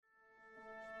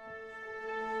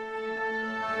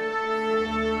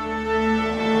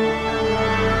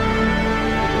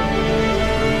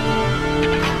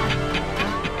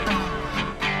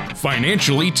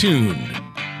Financially Tuned.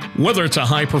 Whether it's a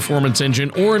high-performance engine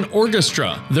or an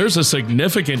orchestra, there's a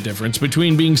significant difference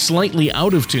between being slightly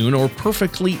out of tune or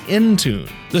perfectly in tune.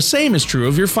 The same is true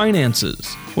of your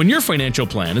finances. When your financial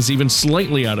plan is even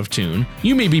slightly out of tune,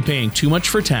 you may be paying too much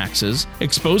for taxes,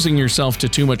 exposing yourself to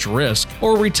too much risk,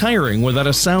 or retiring without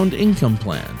a sound income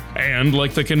plan. And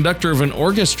like the conductor of an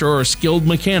orchestra or skilled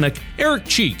mechanic, Eric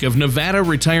Cheek of Nevada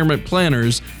Retirement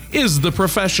Planners is the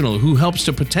professional who helps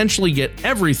to potentially get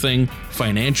everything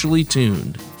financially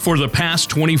tuned. For the past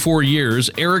 24 years,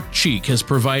 Eric Cheek has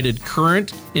provided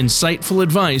current, insightful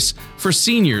advice for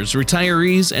seniors,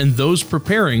 retirees, and those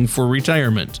preparing for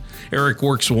retirement. Eric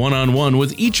works one-on-one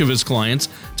with each of his clients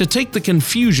to take the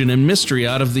confusion and mystery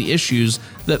out of the issues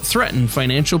that threaten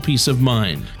financial peace of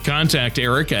mind. Contact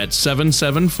Eric at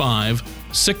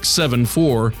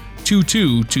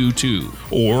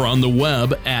 775-674-2222 or on the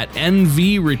web at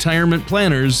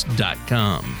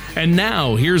nvretirementplanners.com. And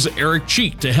now, here's Eric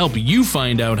Cheek to help you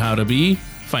find out how to be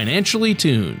financially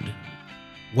tuned.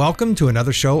 Welcome to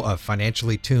another show of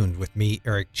Financially Tuned with me,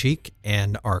 Eric Cheek,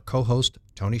 and our co-host,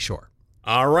 Tony Shore.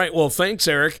 All right. Well, thanks,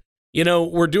 Eric. You know,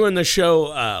 we're doing the show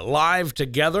live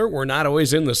together. We're not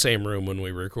always in the same room when we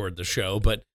record the show,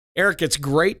 but Eric, it's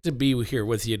great to be here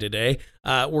with you today.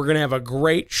 We're going to have a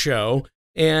great show.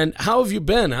 And how have you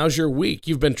been? How's your week?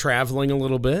 You've been traveling a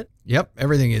little bit? Yep,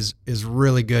 everything is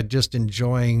really good. Just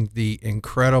enjoying the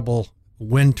incredible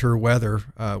winter weather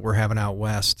we're having out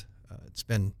west. It's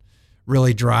been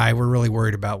really dry. We're really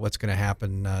worried about what's going to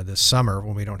happen this summer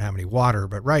when we don't have any water.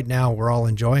 But right now, we're all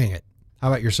enjoying it. How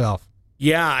about yourself?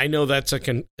 Yeah, I know that's a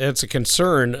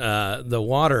concern. The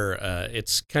water,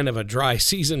 it's kind of a dry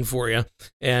season for you,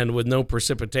 and with no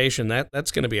precipitation,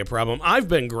 that's going to be a problem. I've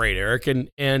been great, Eric,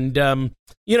 and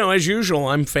you know, as usual,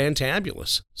 I'm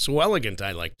fantabulous, so elegant,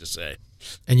 I like to say.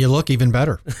 And you look even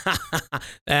better.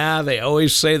 They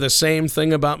always say the same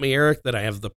thing about me, Eric, that I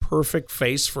have the perfect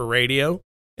face for radio,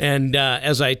 and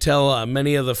as I tell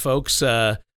many of the folks,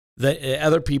 the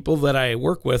other people that I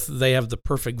work with, they have the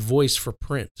perfect voice for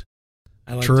print.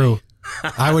 True.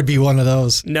 I would be one of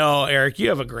those. No, Eric, you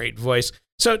have a great voice.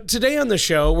 So today on the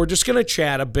show, we're just going to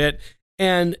chat a bit.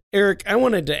 And Eric, I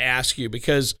wanted to ask you,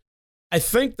 because I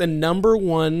think the number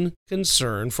one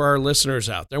concern for our listeners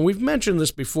out there, and we've mentioned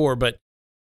this before, but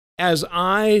as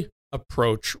I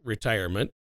approach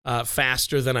retirement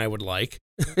faster than I would like,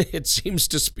 it seems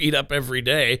to speed up every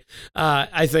day.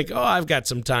 I think, I've got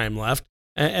some time left.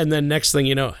 And then next thing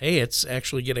you know, hey, it's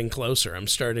actually getting closer. I'm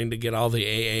starting to get all the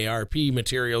AARP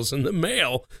materials in the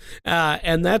mail,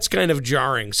 and that's kind of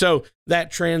jarring. So that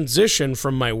transition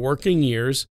from my working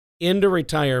years into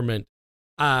retirement,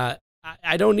 I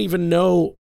don't even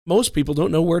know, most people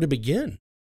don't know where to begin,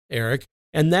 Eric,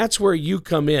 and that's where you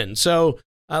come in. So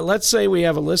let's say we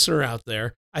have a listener out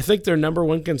there. I think their number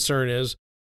one concern is,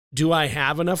 do I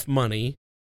have enough money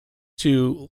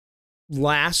to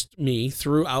last me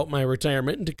throughout my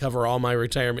retirement and to cover all my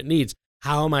retirement needs?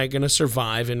 How am I going to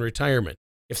survive in retirement?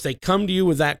 If they come to you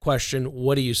with that question,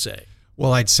 what do you say?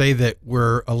 Well, I'd say that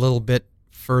we're a little bit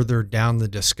further down the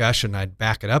discussion. I'd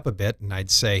back it up a bit, and I'd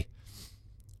say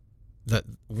that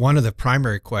one of the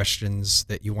primary questions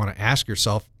that you want to ask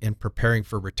yourself in preparing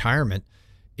for retirement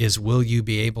is, will you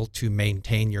be able to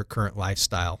maintain your current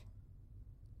lifestyle?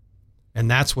 And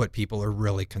that's what people are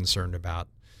really concerned about.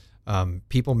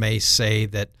 People may say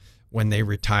that when they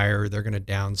retire, they're going to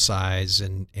downsize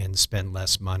and spend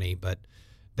less money, but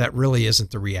that really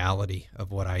isn't the reality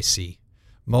of what I see.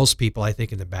 Most people, I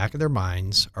think, in the back of their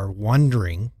minds are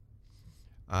wondering,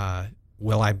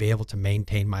 will I be able to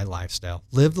maintain my lifestyle,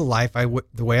 live the life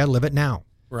the way I live it now?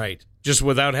 Right. Just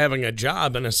without having a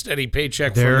job and a steady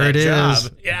paycheck there from that job.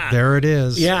 Is. Yeah. There it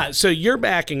is. Yeah. So you're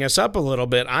backing us up a little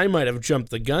bit. I might have jumped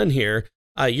the gun here.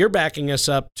 You're backing us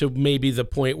up to maybe the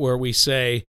point where we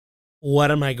say,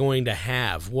 what am I going to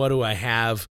have? What do I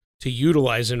have to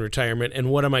utilize in retirement?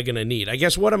 And what am I going to need? I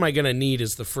guess what am I going to need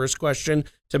is the first question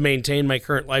to maintain my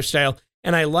current lifestyle.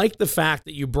 And I like the fact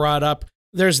that you brought up,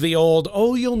 there's the old,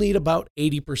 you'll need about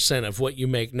 80% of what you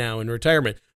make now in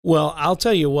retirement. Well, I'll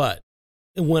tell you what,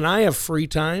 when I have free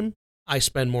time, I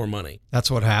spend more money.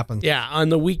 That's what happens. Yeah. On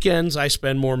the weekends, I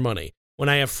spend more money. When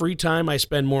I have free time, I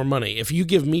spend more money. If you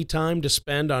give me time to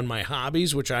spend on my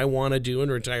hobbies, which I want to do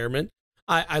in retirement,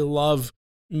 I love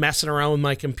messing around with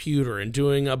my computer and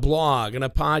doing a blog and a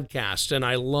podcast. And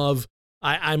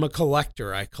I'm a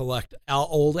collector. I collect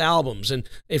old albums. And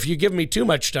if you give me too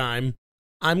much time,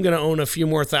 I'm going to own a few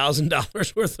more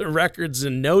 $1,000 worth of records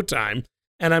in no time.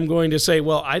 And I'm going to say,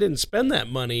 well, I didn't spend that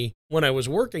money when I was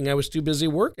working. I was too busy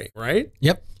working, right?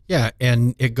 Yep. Yeah.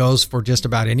 And it goes for just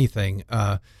about anything.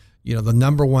 the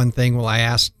number one thing, I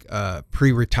ask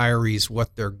pre-retirees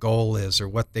what their goal is or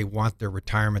what they want their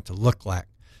retirement to look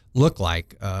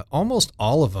like. Almost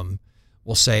all of them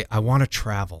will say, I want to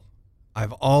travel.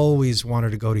 I've always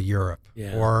wanted to go to Europe,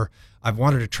 or I've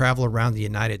wanted to travel around the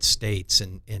United States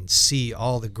and see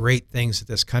all the great things that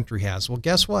this country has. Well,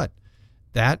 guess what?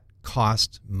 That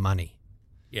costs money.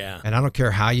 Yeah. And I don't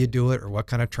care how you do it or what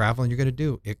kind of traveling you're going to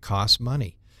do. It costs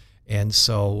money. And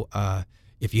so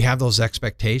if you have those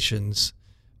expectations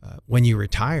when you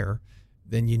retire,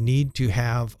 then you need to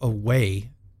have a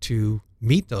way to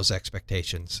meet those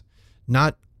expectations,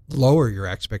 not lower your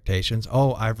expectations.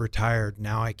 Oh, I've retired.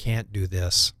 Now I can't do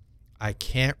this. I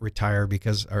can't retire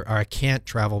or I can't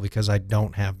travel because I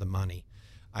don't have the money.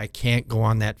 I can't go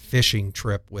on that fishing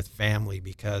trip with family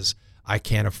because I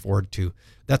can't afford to.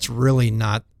 That's really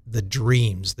not the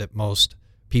dreams that most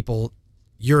people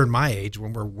your and my age,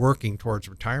 when we're working towards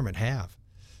retirement, have.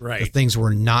 Right. The things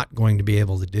we're not going to be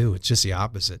able to do. It's just the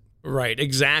opposite. Right,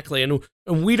 exactly. And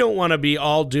we don't want to be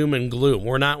all doom and gloom.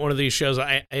 We're not one of these shows.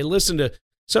 I listen to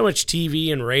so much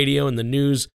TV and radio and the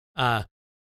news.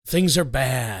 Things are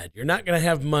bad. You're not going to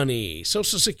have money.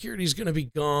 Social Security is going to be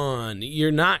gone.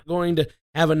 You're not going to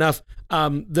have enough.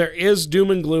 There is doom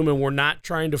and gloom, and we're not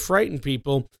trying to frighten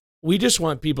people. We just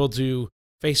want people to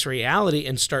face reality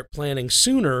and start planning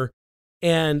sooner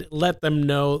and let them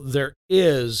know there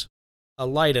is a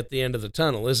light at the end of the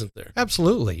tunnel, isn't there?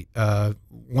 Absolutely.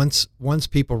 Once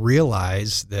people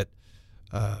realize that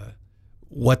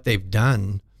what they've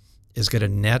done is going to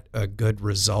net a good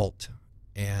result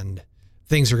and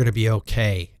things are going to be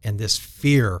okay, and this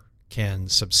fear can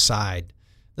subside,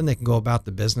 then they can go about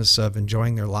the business of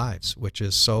enjoying their lives, which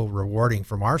is so rewarding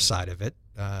from our side of it,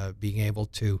 being able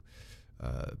to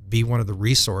be one of the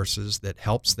resources that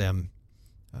helps them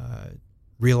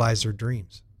realize their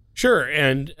dreams. Sure.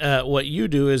 And what you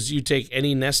do is you take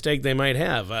any nest egg they might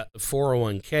have,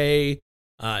 401k,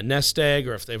 nest egg,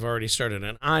 or if they've already started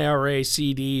an IRA,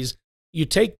 CDs, you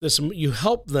take this, you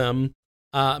help them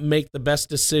make the best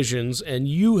decisions, and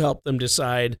you help them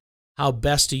decide how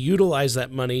best to utilize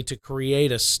that money to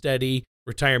create a steady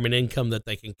retirement income that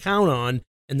they can count on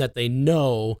and that they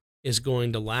know is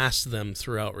going to last them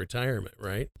throughout retirement,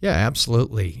 right? Yeah,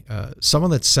 absolutely. Someone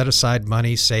that's set aside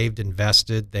money, saved,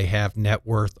 invested, they have net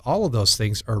worth, all of those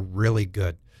things are really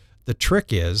good. The trick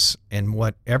is, and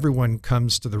what everyone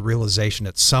comes to the realization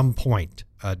at some point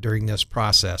during this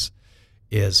process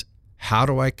is, how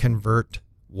do I convert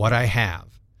what I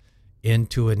have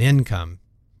into an income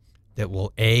that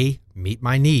will A, meet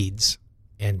my needs,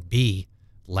 and B,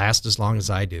 last as long as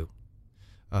I do?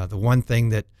 The one thing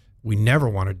that we never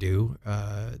want to do,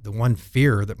 the one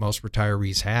fear that most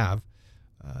retirees have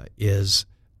is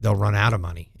they'll run out of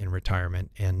money in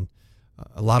retirement. And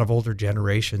a lot of older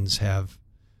generations have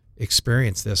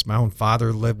experienced this. My own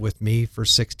father lived with me for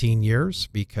 16 years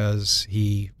because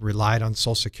he relied on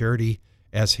Social Security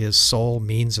as his sole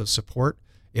means of support.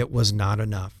 It was not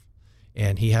enough.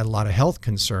 And he had a lot of health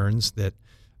concerns that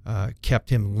kept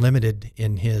him limited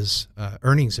in his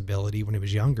earnings ability when he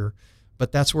was younger.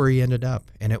 But that's where he ended up.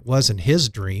 And it wasn't his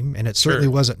dream. And it certainly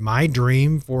wasn't my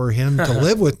dream for him to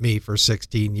live with me for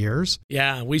 16 years.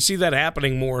 Yeah, we see that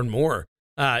happening more and more.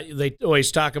 They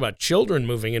always talk about children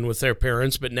moving in with their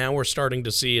parents, but now we're starting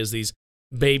to see, as these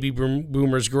baby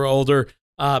boomers grow older,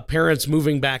 parents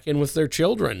moving back in with their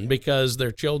children because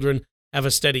their children have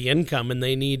a steady income and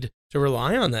they need to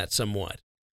rely on that somewhat.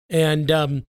 And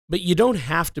but you don't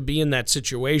have to be in that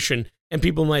situation. And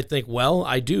people might think, well,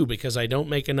 I do because I don't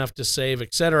make enough to save,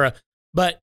 etc.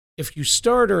 But if you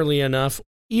start early enough,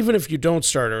 even if you don't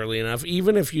start early enough,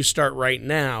 even if you start right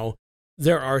now,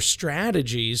 there are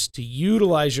strategies to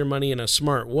utilize your money in a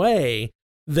smart way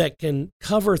that can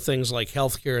cover things like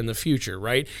healthcare in the future,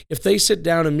 right? If they sit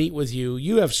down and meet with you,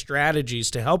 you have strategies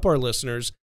to help our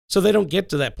listeners so they don't get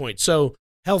to that point. So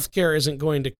healthcare isn't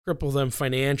going to cripple them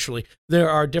financially. There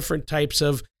are different types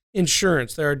of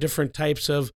insurance. There are different types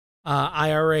of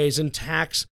IRAs and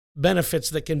tax benefits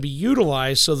that can be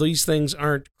utilized so these things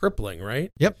aren't crippling,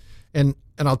 right? Yep. And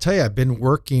I'll tell you, I've been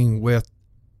working with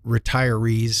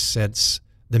retirees since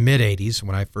the mid-'80s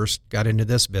when I first got into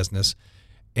this business.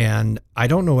 And I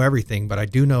don't know everything, but I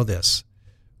do know this.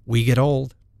 We get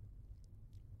old,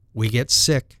 we get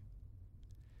sick,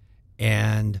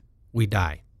 and we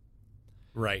die.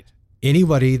 Right.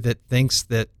 Anybody that thinks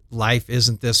that life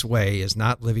isn't this way is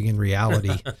not living in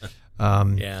reality.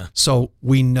 So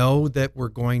we know that we're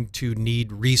going to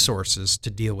need resources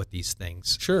to deal with these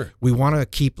things. Sure. We want to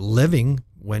keep living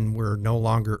when we're no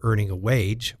longer earning a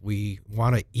wage. We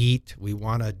want to eat. We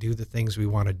want to do the things we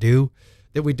want to do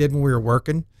that we did when we were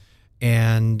working.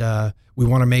 And we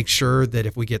want to make sure that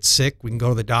if we get sick, we can go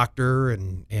to the doctor,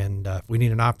 and if we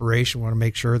need an operation, we want to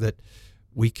make sure that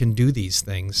we can do these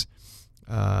things.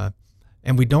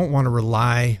 And we don't want to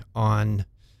rely on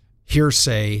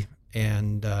hearsay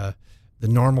and the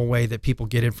normal way that people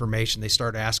get information. They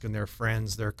start asking their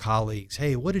friends, their colleagues,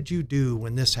 hey, what did you do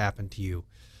when this happened to you?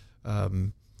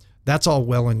 That's all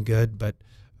well and good, but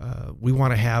we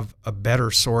want to have a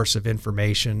better source of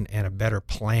information and a better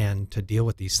plan to deal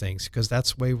with these things, because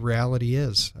that's the way reality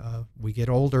is. We get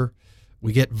older,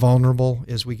 we get vulnerable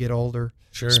as we get older,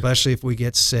 Sure. Especially if we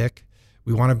get sick.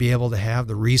 We want to be able to have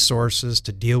the resources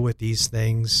to deal with these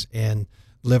things and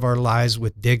live our lives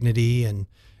with dignity. And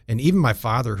even my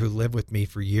father, who lived with me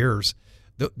for years,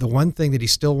 the one thing that he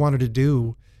still wanted to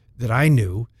do that I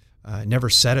knew, never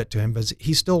said it to him, but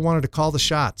he still wanted to call the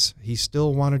shots. He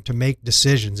still wanted to make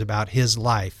decisions about his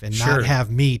life and Sure. not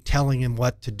have me telling him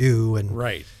what to do and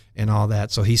Right. and all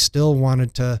that. So he still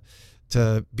wanted to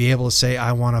be able to say,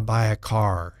 I want to buy a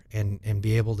car, and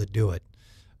be able to do it.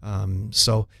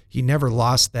 So he never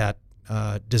lost that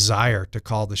desire to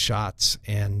call the shots.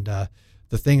 And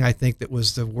the thing I think that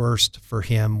was the worst for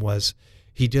him was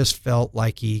he just felt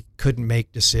like he couldn't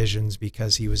make decisions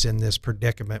because he was in this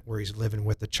predicament where he's living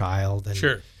with a child and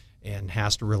Sure. and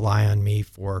has to rely on me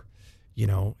for,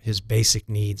 his basic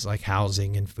needs like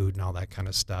housing and food and all that kind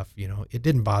of stuff. It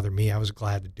didn't bother me. I was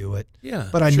glad to do it. Yeah.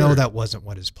 But I sure. know that wasn't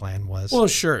what his plan was. Well,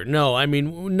 sure. No, I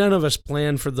mean, none of us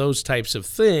plan for those types of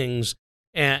things.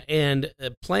 And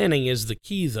planning is the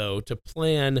key, though, to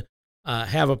plan,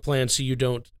 have a plan so you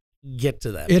don't get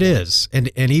to that. It is.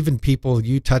 And even people,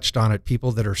 you touched on it,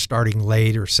 people that are starting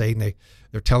late or saying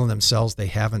they're telling themselves they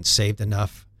haven't saved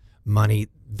enough money.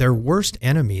 Their worst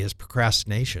enemy is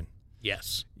procrastination.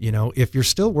 Yes. If you're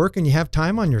still working, you have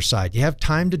time on your side. You have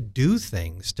time to do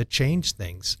things, to change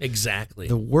things. Exactly.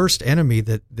 The worst enemy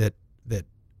that the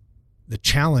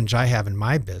challenge I have in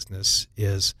my business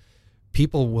is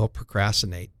people will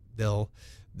procrastinate. They'll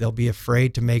be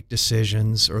afraid to make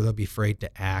decisions, or they'll be afraid to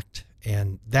act.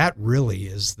 And that really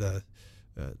is the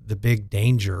big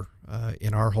danger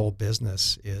in our whole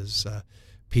business is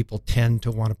people tend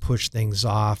to want to push things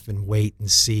off and wait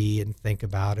and see and think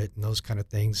about it and those kind of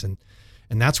things. And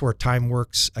that's where time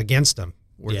works against them,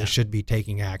 where Yeah. they should be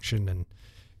taking action and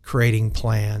creating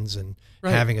plans and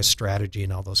Right. having a strategy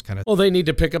and all those kind of Well, they need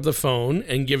to pick up the phone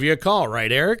and give you a call,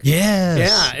 right, Eric? Yes.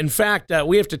 Yeah. In fact,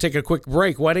 we have to take a quick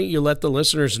break. Why don't you let the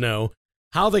listeners know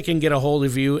how they can get a hold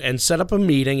of you and set up a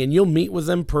meeting, and you'll meet with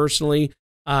them personally.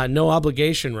 No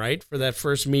obligation, right, for that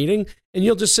first meeting. And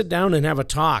you'll just sit down and have a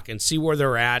talk and see where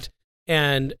they're at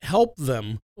and help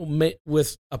them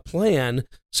with a plan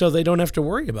so they don't have to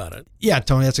worry about it. Yeah,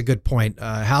 Tony, that's a good point.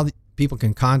 How people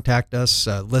can contact us,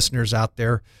 listeners out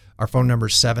there, our phone number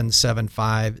is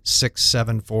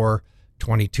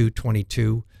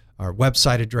 775-674-2222. Our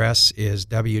website address is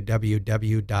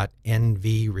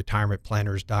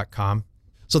www.nvretirementplanners.com.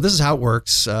 So this is how it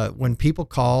works. When people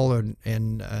call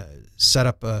and set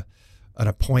up an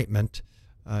appointment,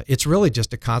 it's really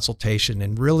just a consultation.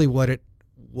 And really what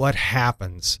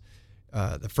happens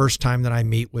the first time that I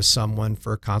meet with someone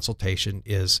for a consultation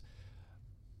is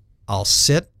I'll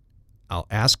sit, I'll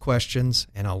ask questions,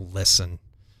 and I'll listen.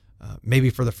 Maybe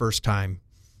for the first time.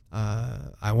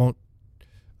 I won't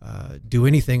do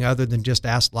anything other than just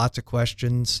ask lots of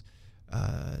questions,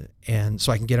 and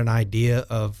so I can get an idea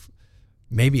of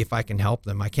maybe if I can help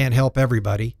them. I can't help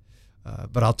everybody,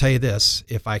 but I'll tell you this: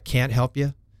 if I can't help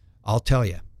you, I'll tell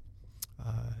you,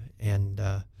 and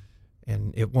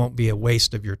it won't be a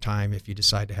waste of your time if you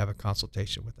decide to have a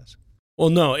consultation with us. Well,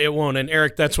 no, it won't. And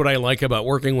Eric, that's what I like about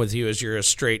working with you is you're a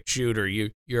straight shooter.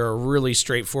 You're a really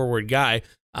straightforward guy.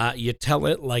 You tell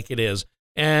it like it is.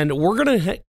 And we're going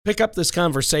to pick up this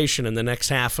conversation in the next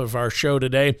half of our show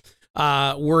today.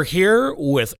 We're here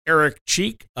with Eric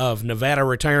Cheek of Nevada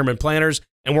Retirement Planners,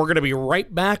 and we're going to be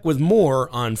right back with more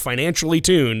on Financially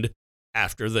Tuned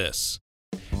after this.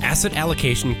 Asset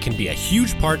allocation can be a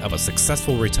huge part of a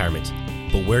successful retirement.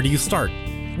 But where do you start?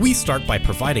 We start by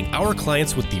providing our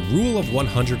clients with the Rule of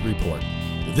 100 report.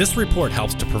 This report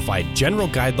helps to provide general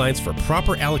guidelines for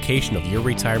proper allocation of your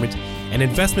retirement and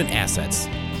investment assets.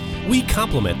 We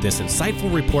complement this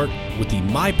insightful report with the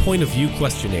My Point of View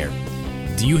questionnaire.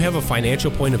 Do you have a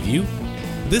financial point of view?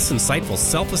 This insightful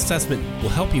self-assessment will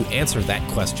help you answer that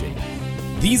question.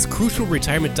 These crucial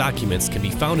retirement documents can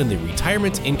be found in the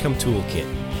Retirement Income Toolkit,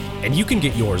 and you can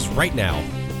get yours right now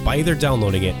by either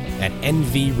downloading it at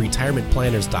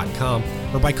nvretirementplanners.com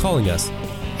or by calling us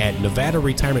at Nevada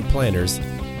Retirement Planners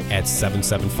at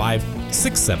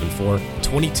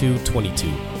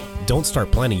 775-674-2222. Don't start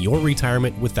planning your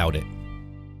retirement without it.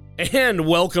 And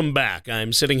welcome back.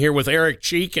 I'm sitting here with Eric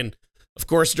Cheek, and of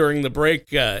course, during the break,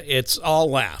 it's all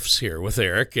laughs here with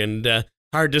Eric, and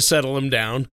hard to settle him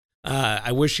down.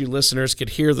 I wish you listeners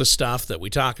could hear the stuff that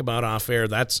we talk about off air.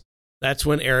 That's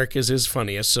when Eric is his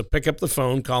funniest. So pick up the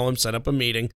phone, call him, set up a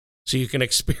meeting so you can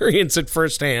experience it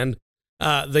firsthand.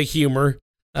 The humor,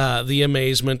 the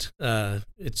amazement.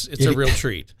 It's a real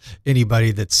treat.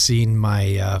 Anybody that's seen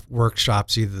my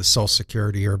workshops, either the Social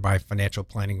Security or my financial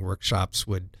planning workshops,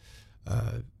 would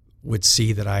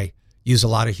see that I use a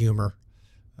lot of humor.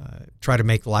 Try to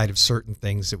make light of certain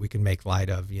things that we can make light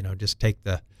of. Just take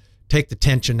the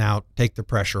tension out, take the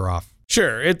pressure off.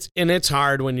 Sure, it's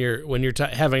hard when you're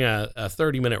having a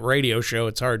 30-minute radio show.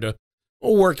 It's hard to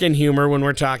work in humor when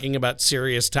we're talking about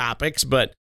serious topics.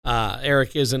 But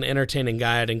Eric is an entertaining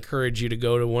guy. I'd encourage you to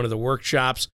go to one of the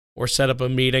workshops or set up a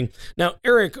meeting. Now,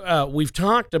 Eric, we've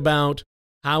talked about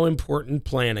how important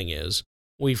planning is.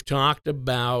 We've talked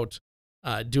about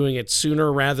doing it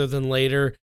sooner rather than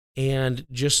later, and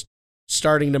just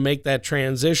starting to make that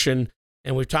transition.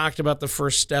 And we've talked about the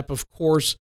first step, of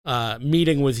course,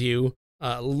 meeting with you,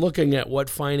 looking at what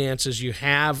finances you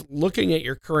have, looking at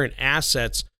your current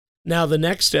assets. Now, the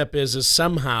next step is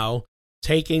somehow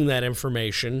taking that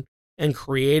information and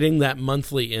creating that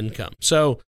monthly income.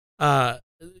 So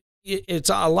it's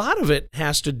a lot of it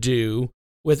has to do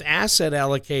with asset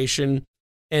allocation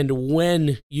and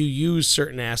when you use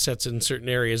certain assets in certain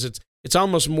areas. It's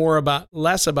almost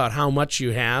less about how much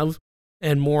you have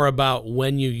and more about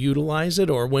when you utilize it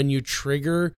or when you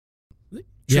trigger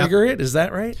it. Is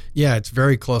that right? Yeah, it's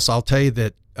very close. I'll tell you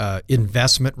that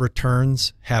investment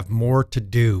returns have more to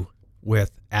do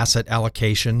with asset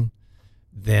allocation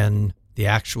than the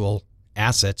actual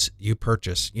assets you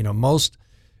purchase. Most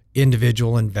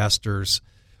individual investors,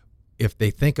 if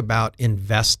they think about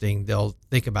investing, they'll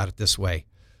think about it this way.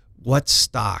 What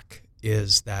stock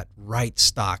is that right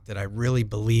stock that I really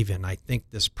believe in? I think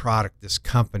this product, this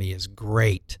company is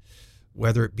great,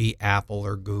 whether it be Apple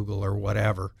or Google or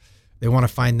whatever. They want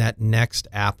to find that next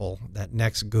Apple, that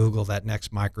next Google, that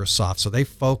next Microsoft. So they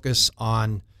focus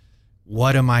on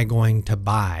what am I going to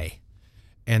buy?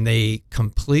 And they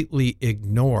completely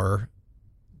ignore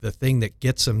the thing that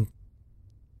gets them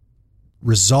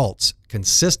results,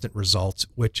 consistent results,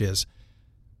 which is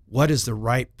what is the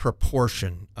right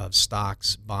proportion of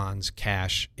stocks, bonds,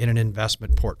 cash in an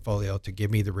investment portfolio to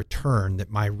give me the return that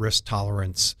my risk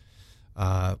tolerance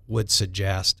would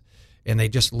suggest. And they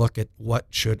just look at what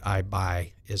should I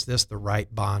buy? Is this the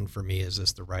right bond for me? Is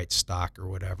this the right stock or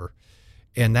whatever?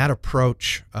 And that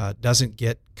approach doesn't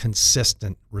get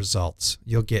consistent results.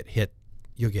 You'll get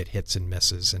hits and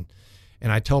misses. And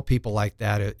I tell people like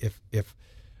that, if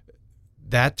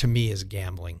that to me is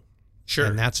gambling. Sure.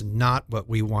 And that's not what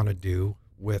we want to do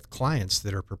with clients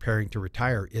that are preparing to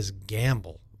retire, is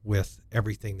gamble with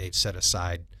everything they've set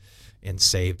aside and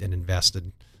saved and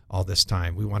invested all this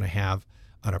time. We want to have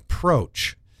an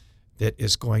approach that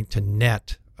is going to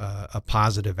net a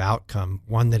positive outcome,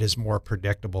 one that is more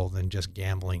predictable than just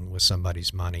gambling with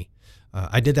somebody's money.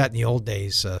 I did that in the old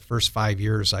days. First 5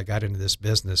 years I got into this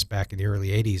business back in the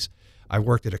early 80s. I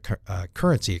worked at a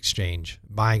currency exchange,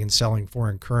 buying and selling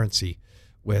foreign currency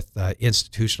with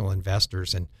institutional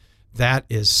investors, and that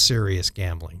is serious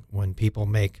gambling. When people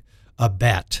make a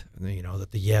bet,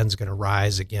 that the yen's going to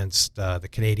rise against the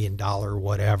Canadian dollar or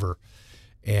whatever,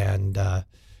 and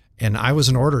I was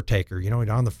an order taker,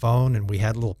 on the phone, and we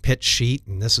had a little pitch sheet,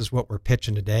 and this is what we're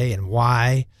pitching today and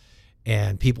why,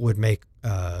 and people would make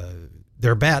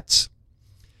their bets,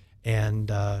 and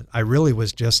I really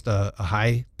was just a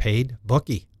high-paid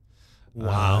bookie.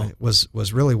 Wow.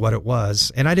 Was really what it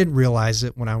was. And I didn't realize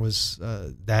it when I was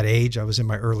that age. I was in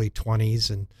my early 20s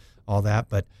and all that,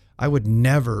 but I would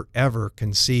never, ever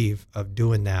conceive of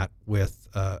doing that with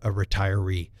a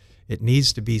retiree. It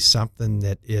needs to be something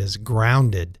that is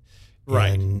grounded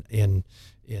right. in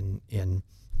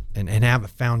have a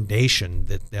foundation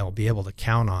that they'll be able to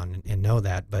count on and know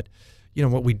that. But,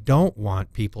 what we don't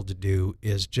want people to do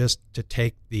is just to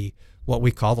take what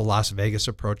we call the Las Vegas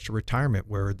approach to retirement,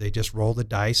 where they just roll the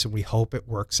dice and we hope it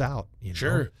works out.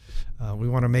 Sure. We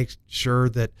want to make sure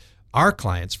that our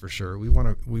clients, for sure, we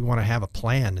want to have a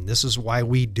plan, and this is why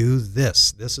we do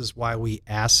this. This is why we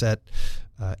asset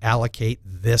allocate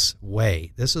this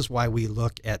way. This is why we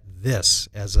look at this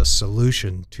as a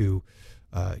solution to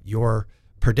your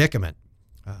predicament.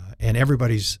 And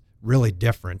everybody's really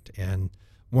different. And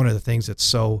one of the things that's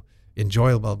so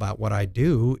enjoyable about what I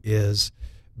do is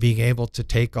being able to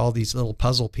take all these little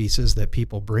puzzle pieces that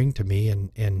people bring to me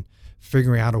and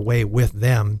figuring out a way with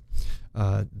them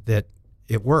that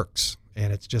it works.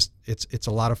 And it's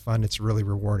a lot of fun. It's really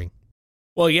rewarding.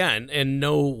 Well, yeah, and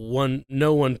no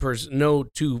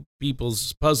two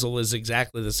people's puzzle is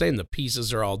exactly the same. The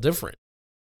pieces are all different.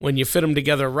 When you fit them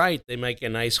together right, they make a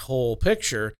nice whole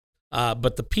picture,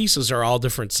 but the pieces are all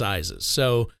different sizes.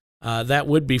 So that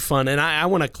would be fun. And I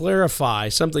want to clarify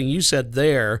something you said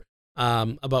there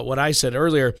about what I said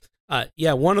earlier.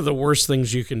 One of the worst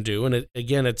things you can do, and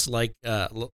it's like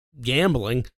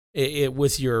gambling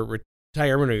with your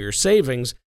retirement or your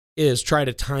savings, is try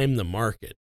to time the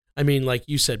market. I mean, like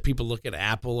you said, people look at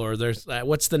Apple or there's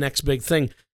what's the next big thing.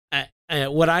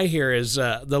 What I hear is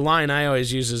the line I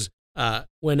always use is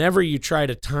whenever you try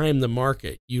to time the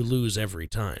market, you lose every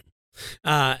time.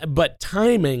 But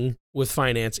timing with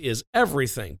finance is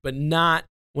everything, but not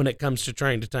when it comes to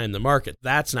trying to time the market.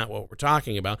 That's not what we're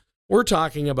talking about. We're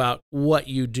talking about what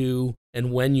you do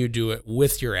and when you do it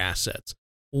with your assets.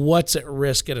 What's at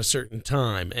risk at a certain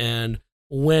time, and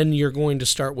when you're going to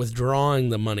start withdrawing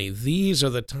the money. These are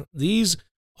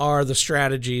the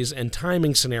strategies and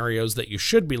timing scenarios that you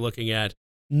should be looking at,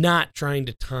 not trying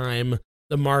to time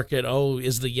the market. Oh,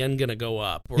 is the yen going to go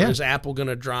up, or is Apple going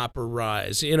to drop or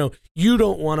rise? You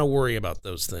don't want to worry about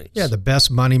those things. Yeah, the best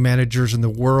money managers in the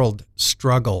world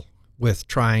struggle with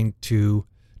trying to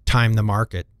time the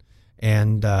market.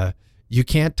 And you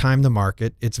can't time the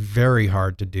market. It's very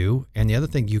hard to do. And the other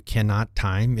thing you cannot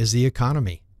time is the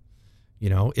economy.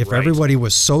 If everybody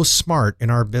was so smart in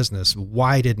our business,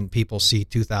 why didn't people see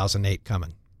 2008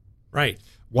 coming? Right.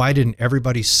 Why didn't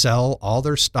everybody sell all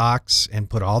their stocks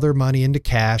and put all their money into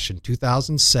cash in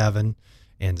 2007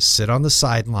 and sit on the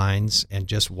sidelines and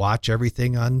just watch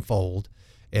everything unfold?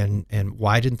 And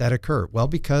why didn't that occur? Well,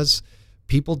 because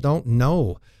people don't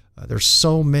know. There's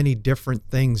so many different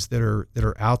things that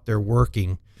are out there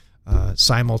working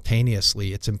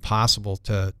simultaneously. It's impossible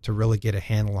to really get a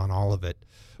handle on all of it.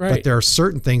 Right. But there are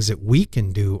certain things that we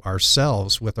can do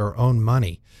ourselves with our own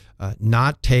money,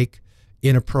 not take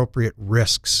inappropriate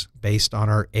risks based on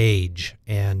our age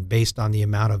and based on the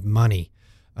amount of money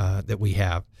that we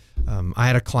have. I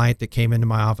had a client that came into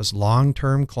my office,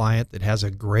 long-term client that has a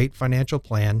great financial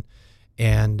plan,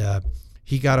 and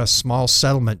he got a small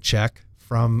settlement check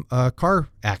from a car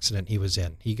accident he was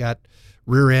in. He got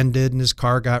rear-ended and his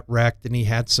car got wrecked, and he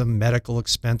had some medical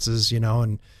expenses,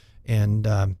 and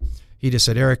he just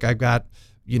said, Eric, I've got,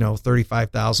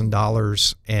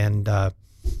 $35,000, and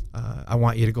I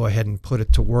want you to go ahead and put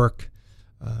it to work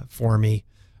for me.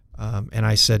 And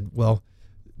I said, well,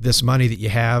 this money that you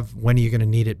have, when are you going to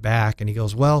need it back? And he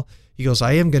goes,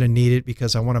 I am going to need it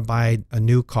because I want to buy a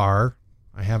new car.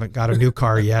 I haven't got a new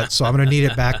car yet, so I'm going to need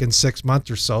it back in 6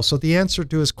 months or so. So the answer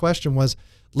to his question was,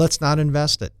 let's not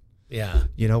invest it. Yeah.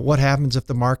 What happens if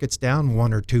the market's down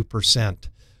 1 or 2%?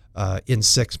 In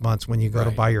 6 months when you go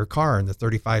to buy your car, and the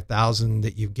 $35,000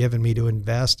 that you've given me to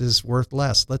invest is worth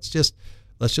less. Let's just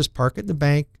park it in the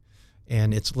bank,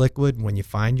 and it's liquid. When you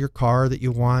find your car that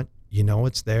you want,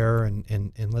 it's there,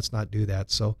 and let's not do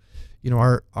that. So,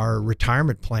 our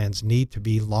retirement plans need to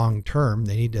be long term.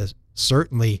 They need to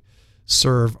certainly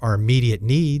serve our immediate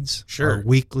needs, our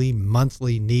weekly,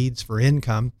 monthly needs for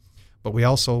income, but we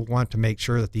also want to make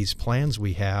sure that these plans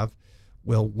we have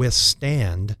will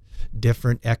withstand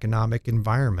different economic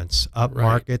environments, up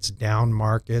markets, down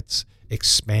markets,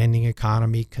 expanding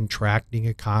economy, contracting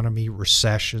economy,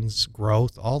 recessions,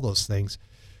 growth, all those things.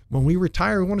 When we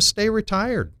retire, we want to stay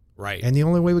retired. Right. And the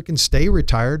only way we can stay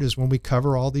retired is when we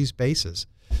cover all these bases.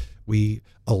 We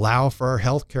allow for our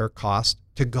healthcare costs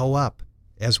to go up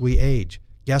as we age.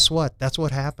 Guess what? That's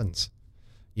what happens.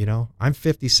 I'm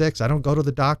 56. I don't go to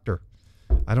the doctor.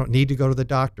 I don't need to go to the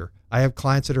doctor. I have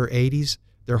clients that are 80s.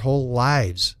 Their whole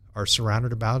lives are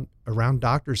surrounded around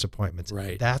doctor's appointments.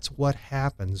 Right. That's what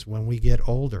happens when we get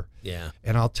older. Yeah.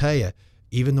 And I'll tell you,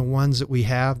 even the ones that we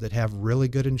have that have really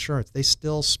good insurance, they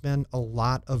still spend a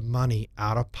lot of money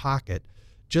out of pocket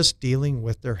just dealing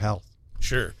with their health.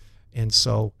 Sure. And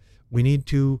so we need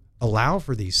to allow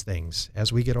for these things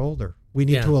as we get older. We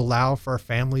need to allow for our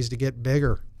families to get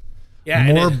bigger.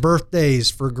 Yeah, more birthdays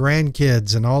for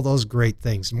grandkids and all those great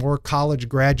things, more college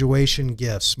graduation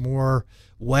gifts, more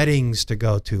weddings to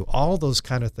go to, all those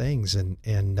kind of things.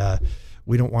 And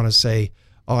we don't want to say,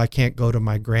 oh, I can't go to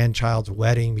my grandchild's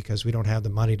wedding because we don't have the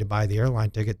money to buy the airline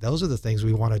ticket. Those are the things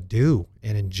we want to do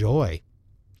and enjoy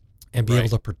and be able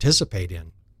to participate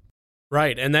in.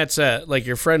 Right. And that's like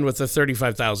your friend with the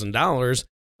 $35,000.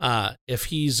 If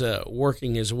he's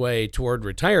working his way toward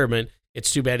retirement,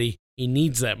 it's too bad he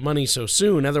needs that money so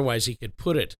soon. Otherwise, he could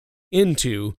put it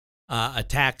into a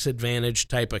tax advantage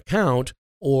type account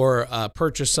or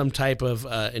purchase some type of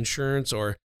insurance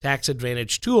or tax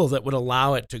advantage tool that would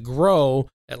allow it to grow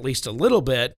at least a little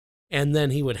bit. And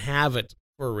then he would have it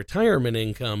for retirement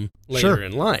income later Sure.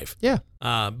 in life. Yeah.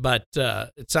 But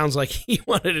it sounds like he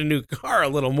wanted a new car a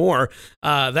little more.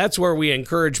 That's where we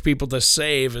encourage people to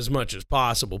save as much as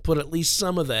possible. Put at least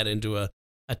some of that into a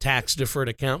tax-deferred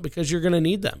account because you're going to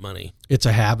need that money. It's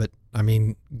a habit. I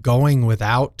mean, going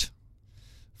without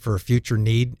for a future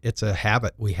need, it's a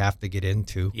habit we have to get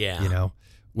into. Yeah. You know,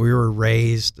 we were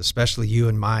raised, especially you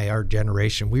and our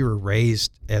generation, we were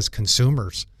raised as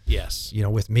consumers. Yes. You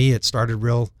know, with me, it started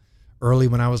real early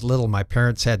when I was little. My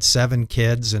parents had 7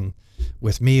 kids, and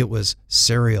with me, it was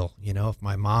cereal. You know, if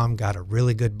my mom got a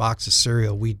really good box of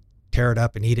cereal, we'd tear it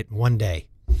up and eat it in one day.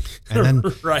 And then,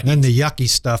 Right. then the yucky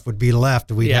stuff would be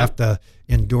left. We'd Yeah. have to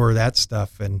endure that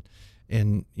stuff. And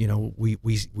you know,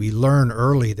 we learn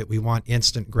early that we want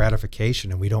instant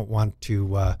gratification, and we don't want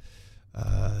to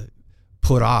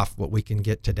put off what we can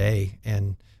get today.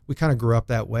 And we kind of grew up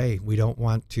that way. We don't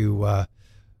want to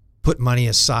put money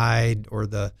aside, or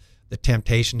the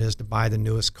temptation is to buy the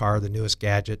newest car, the newest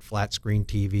gadget, flat screen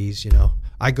TVs. You know,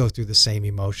 I go through the same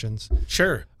emotions.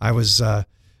 Sure. I was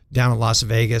down in Las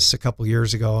Vegas a couple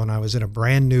years ago, and I was in a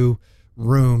brand new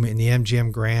room in the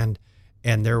MGM Grand,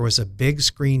 and there was a big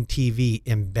screen TV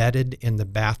embedded in the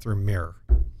bathroom mirror.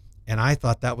 And I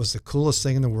thought that was the coolest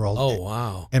thing in the world. Oh,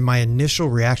 wow. And my initial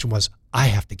reaction was, I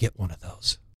have to get one of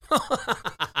those.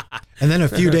 And then a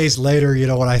few days later, you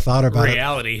know, what I thought about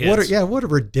Reality it, hits. what a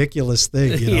ridiculous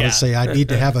thing, you know, Yeah. to say I need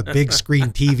to have a big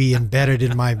screen TV embedded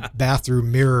in my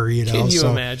bathroom mirror, you know. Can you so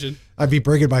imagine? I'd be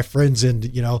bringing my friends in,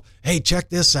 you know, hey, check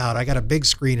this out. I got a big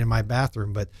screen in my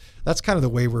bathroom. But that's kind of the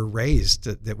way we're raised,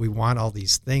 that we want all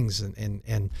these things.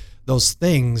 And those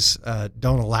things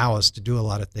don't allow us to do a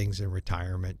lot of things in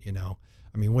retirement, you know.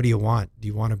 I mean, what do you want? Do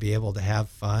you want to be able to have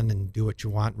fun and do what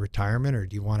you want in retirement, or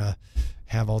do you want to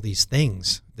have all these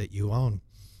things that you own?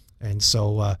 And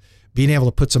so being able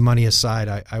to put some money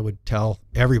aside, I would tell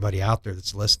everybody out there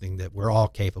that's listening that we're all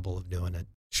capable of doing it.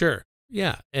 Sure.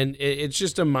 Yeah. And it's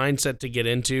just a mindset to get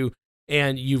into,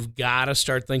 and you've got to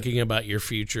start thinking about your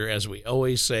future, as we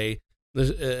always say,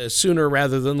 sooner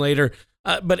rather than later.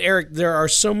 But Eric, there are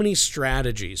so many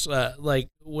strategies. Like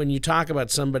when you talk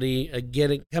about somebody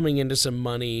coming into some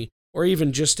money, or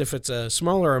even just if it's a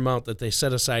smaller amount that they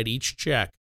set aside each check,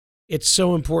 it's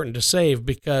so important to save,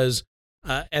 because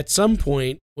at some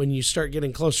point when you start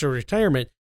getting closer to retirement,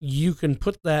 you can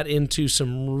put that into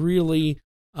some really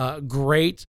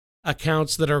great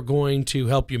accounts that are going to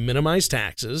help you minimize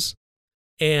taxes,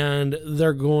 and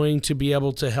they're going to be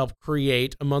able to help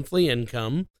create a monthly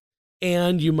income.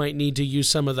 And you might need to use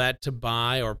some of that to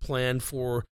buy or plan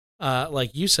for,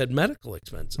 like you said, medical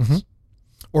expenses. Mm-hmm.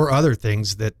 Or other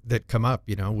things that come up.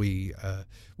 You know, we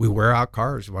wear out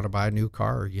cars. We want to buy a new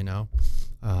car, you know.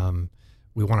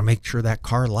 We want to make sure that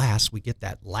car lasts. We get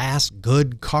that last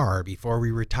good car before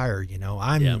we retire. You know,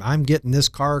 I'm getting this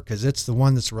car because it's the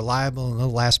one that's reliable and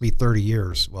it'll last me 30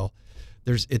 years. Well,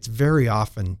 it's very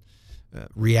often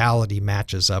reality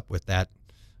matches up with that.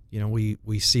 You know,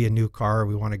 we see a new car,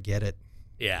 we want to get it.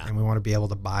 Yeah. And we want to be able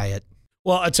to buy it.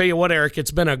 Well, I'll tell you what, Eric,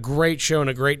 it's been a great show and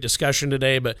a great discussion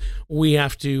today, but we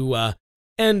have to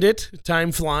end it.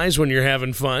 Time flies when you're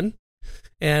having fun.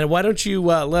 And why don't you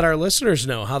let our listeners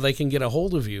know how they can get a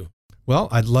hold of you? Well,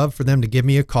 I'd love for them to give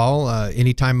me a call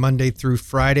anytime Monday through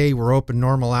Friday. We're open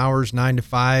normal hours, 9 to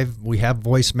 5. We have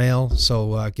voicemail,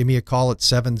 so give me a call at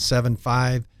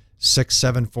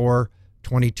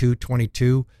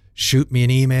 775-674-2222. Shoot me an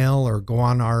email or go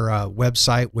on our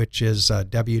website, which is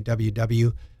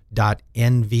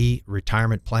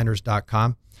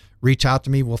www.nvretirementplanners.com. Reach out to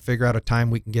me. We'll figure out a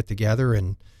time we can get together,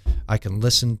 and I can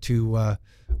listen to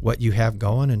what you have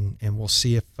going, and we'll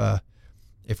see if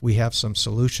we have some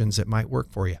solutions that might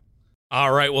work for you.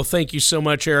 All right. Well, thank you so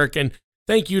much, Eric. And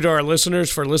thank you to our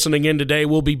listeners for listening in today.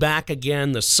 We'll be back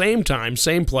again the same time,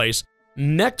 same place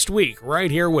next week, right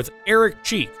here with Eric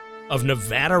Cheek of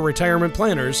Nevada Retirement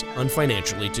Planners on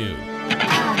Financially Tuned.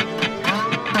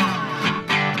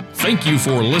 Thank you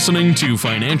for listening to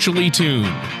Financially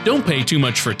Tuned. Don't pay too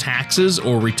much for taxes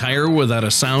or retire without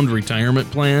a sound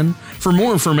retirement plan. For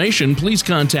more information, please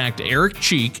contact Eric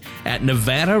Cheek at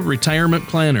Nevada Retirement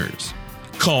Planners.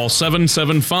 Call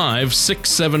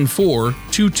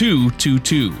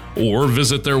 775-674-2222 or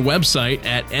visit their website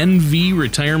at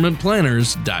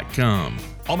nvretirementplanners.com.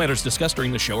 All matters discussed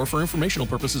during the show are for informational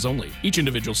purposes only. Each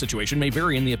individual situation may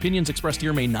vary, and the opinions expressed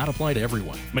here may not apply to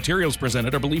everyone. Materials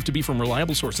presented are believed to be from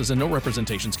reliable sources, and no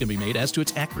representations can be made as to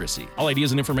its accuracy. All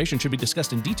ideas and information should be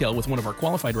discussed in detail with one of our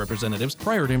qualified representatives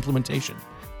prior to implementation.